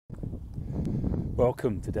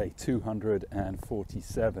Welcome to day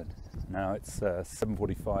 247. Now it's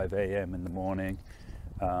 7:45 a.m. in the morning.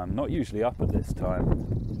 Not usually up at this time,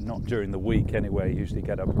 not during the week anyway. Usually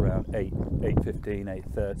get up around 8:15,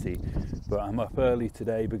 8:30. But I'm up early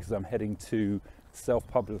today because I'm heading to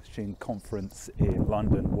self-publishing conference in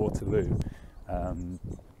London, Waterloo.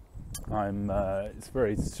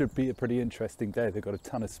 It should be a pretty interesting day. They've got a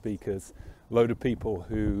ton of speakers, a load of people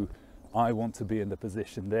who I want to be in the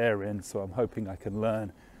position they're in, so I'm hoping I can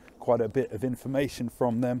learn quite a bit of information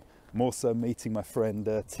from them. I'm also meeting my friend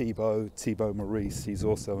Thibaut Maurice. He's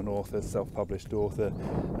also an author, self-published author,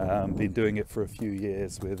 been doing it for a few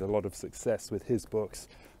years with a lot of success with his books,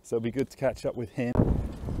 so it'll be good to catch up with him.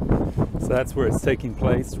 So that's where it's taking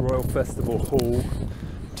place, Royal Festival Hall,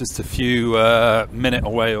 just a few minute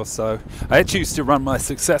away or so. I actually used to run my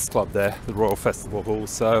Success Club there, the Royal Festival Hall,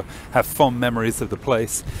 so have fond memories of the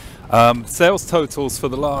place. Sales totals for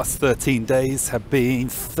the last 13 days have been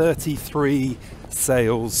 33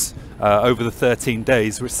 sales over the 13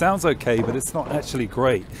 days, which sounds okay, but it's not actually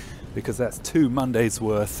great because that's 2 Mondays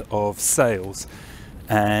worth of sales,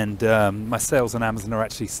 and my sales on Amazon are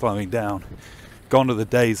actually slowing down. Gone are the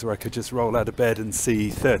days where I could just roll out of bed and see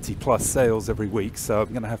 30 plus sales every week, so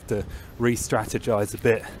I'm going to have to re-strategize a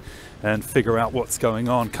bit and figure out what's going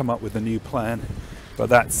on, come up with a new plan. But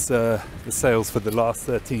that's the sales for the last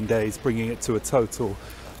 13 days, bringing it to a total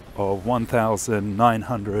of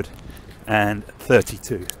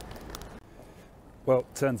 1,932. Well,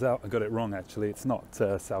 turns out I got it wrong actually. It's not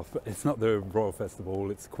it's not the Royal Festival Hall,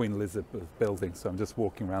 it's Queen Elizabeth building, so I'm just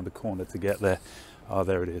walking around the corner to get there. Oh,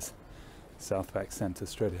 there it is. Southbank Centre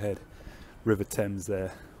straight ahead. River Thames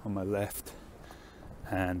there on my left,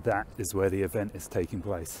 and that is where the event is taking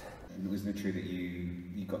place. And wasn't it true that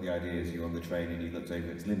you got the idea as you were on the train and you looked over,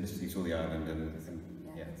 it's Linda, you saw the island and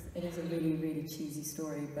yeah. It is a really, really cheesy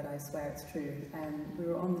story, but I swear it's true. We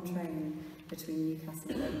were on the train between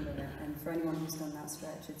Newcastle and Edinburgh, and for anyone who's done that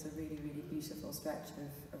stretch, it's a really, really beautiful stretch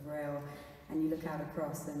of rail. And you look out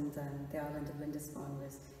across, and the island of Lindisfarne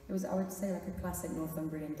was, I would say, like a classic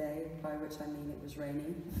Northumbrian day, by which I mean it was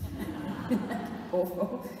rainy,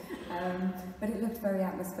 awful. But it looked very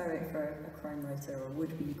atmospheric for a crime writer, or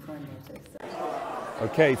would-be crime writer. So.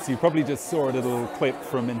 Okay, so you probably just saw a little clip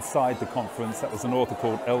from inside the conference. That was an author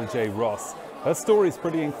called L.J. Ross. Her story is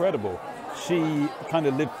pretty incredible. She kind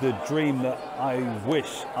of lived the dream that I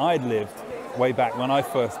wish I'd lived way back when I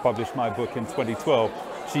first published my book in 2012.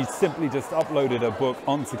 She simply just uploaded her book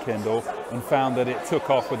onto Kindle and found that it took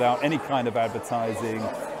off without any kind of advertising,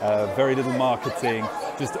 very little marketing,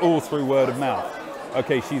 just all through word of mouth.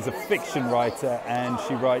 Okay, she's a fiction writer and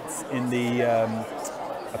she writes in the,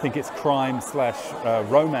 I think it's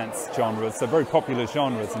crime/romance genres, so very popular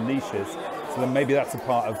genres and niches. So then maybe that's a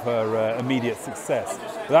part of her immediate success.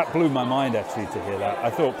 That blew my mind actually to hear that. I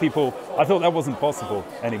thought that wasn't possible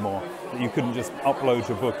anymore, that you couldn't just upload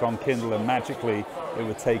your book on Kindle and magically it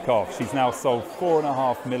would take off. She's now sold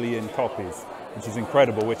 4.5 million copies, which is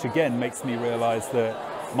incredible, which again makes me realize that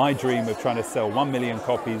my dream of trying to sell 1 million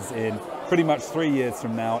copies in pretty much 3 years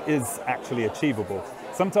from now is actually achievable.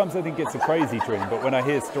 Sometimes I think it's a crazy dream, but when I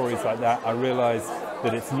hear stories like that, I realize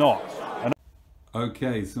that it's not.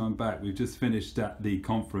 Okay, so I'm back. We've just finished at the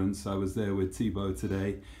conference. I was there with Thibaut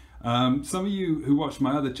today. Some of you who watched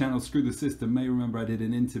my other channel, Screw the System, may remember I did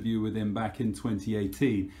an interview with him back in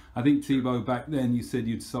 2018. I think, Thibaut, back then you said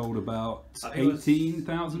you'd sold about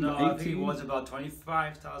 18,000? No, 18? I think it was about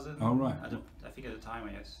 25,000. Oh, right. I think at the time,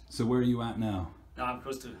 yes. So where are you at now? Now I'm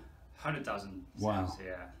close to 100,000. Wow.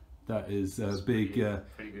 Yeah. That is a big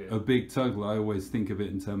total. I always think of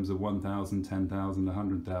it in terms of 1,000, 10,000,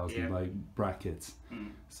 100,000, yeah, like brackets.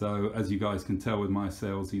 So as you guys can tell with my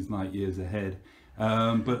sales, he's light years ahead.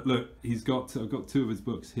 But look, I've got 2 of his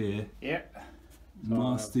books here. Yeah. So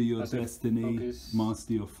Master Your Destiny,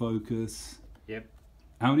 Master Your Focus. Yep.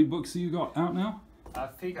 How many books have you got out now? I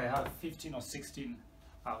think I have 15 or 16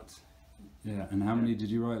 out. Yeah, and how many did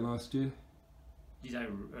you write last year? Did I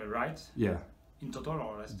write? Yeah. In total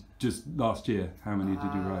or less? Just last year, how many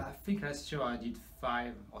did you write? I think last year I did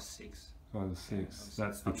 5 or 6. 5 or 6, yeah,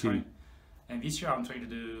 that's the key. And this year I'm trying to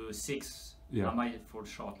do 6. Yeah. I might fall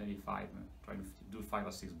short, maybe 5. I'm trying to do 5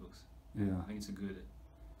 or 6 books. Yeah. I think it's a good,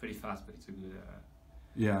 pretty fast, but it's a good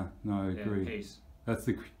yeah, no, I agree. Pace. That's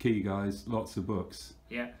the key, guys. Lots of books.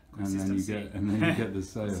 Yeah. And then you get the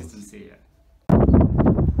sales. Consistency, yeah.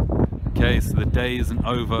 Okay, so the day isn't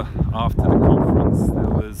over. After the conference there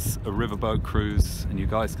was a riverboat cruise, and you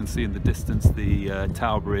guys can see in the distance the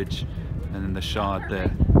Tower Bridge and then the Shard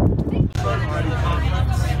there.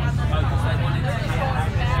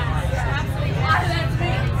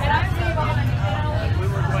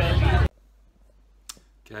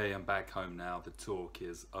 Okay, I'm back home now. The talk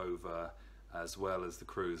is over, as well as the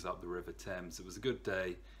cruise up the River Thames. It was a good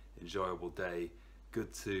day, enjoyable day,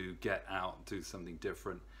 good to get out, do something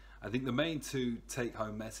different. I think the main two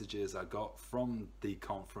take-home messages I got from the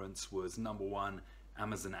conference was, number one,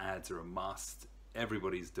 Amazon ads are a must.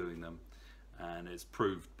 Everybody's doing them, and it's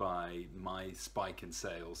proved by my spike in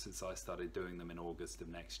sales since I started doing them in August of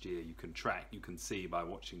next year. You can track, you can see by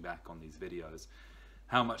watching back on these videos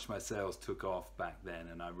how much my sales took off back then,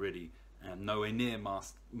 and I really am nowhere near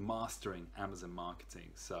mastering Amazon marketing.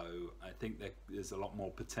 So I think that there's a lot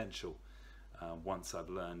more potential once I've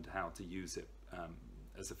learned how to use it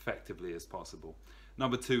as effectively as possible.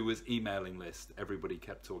 Number two was emailing list. Everybody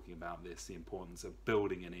kept talking about this, the importance of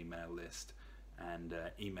building an email list and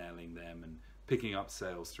emailing them and picking up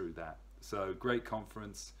sales through that. So great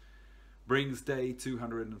conference. Brings day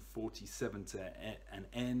 247 to an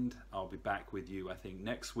end. I'll be back with you, I think,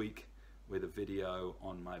 next week with a video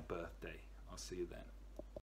on my birthday. I'll see you then.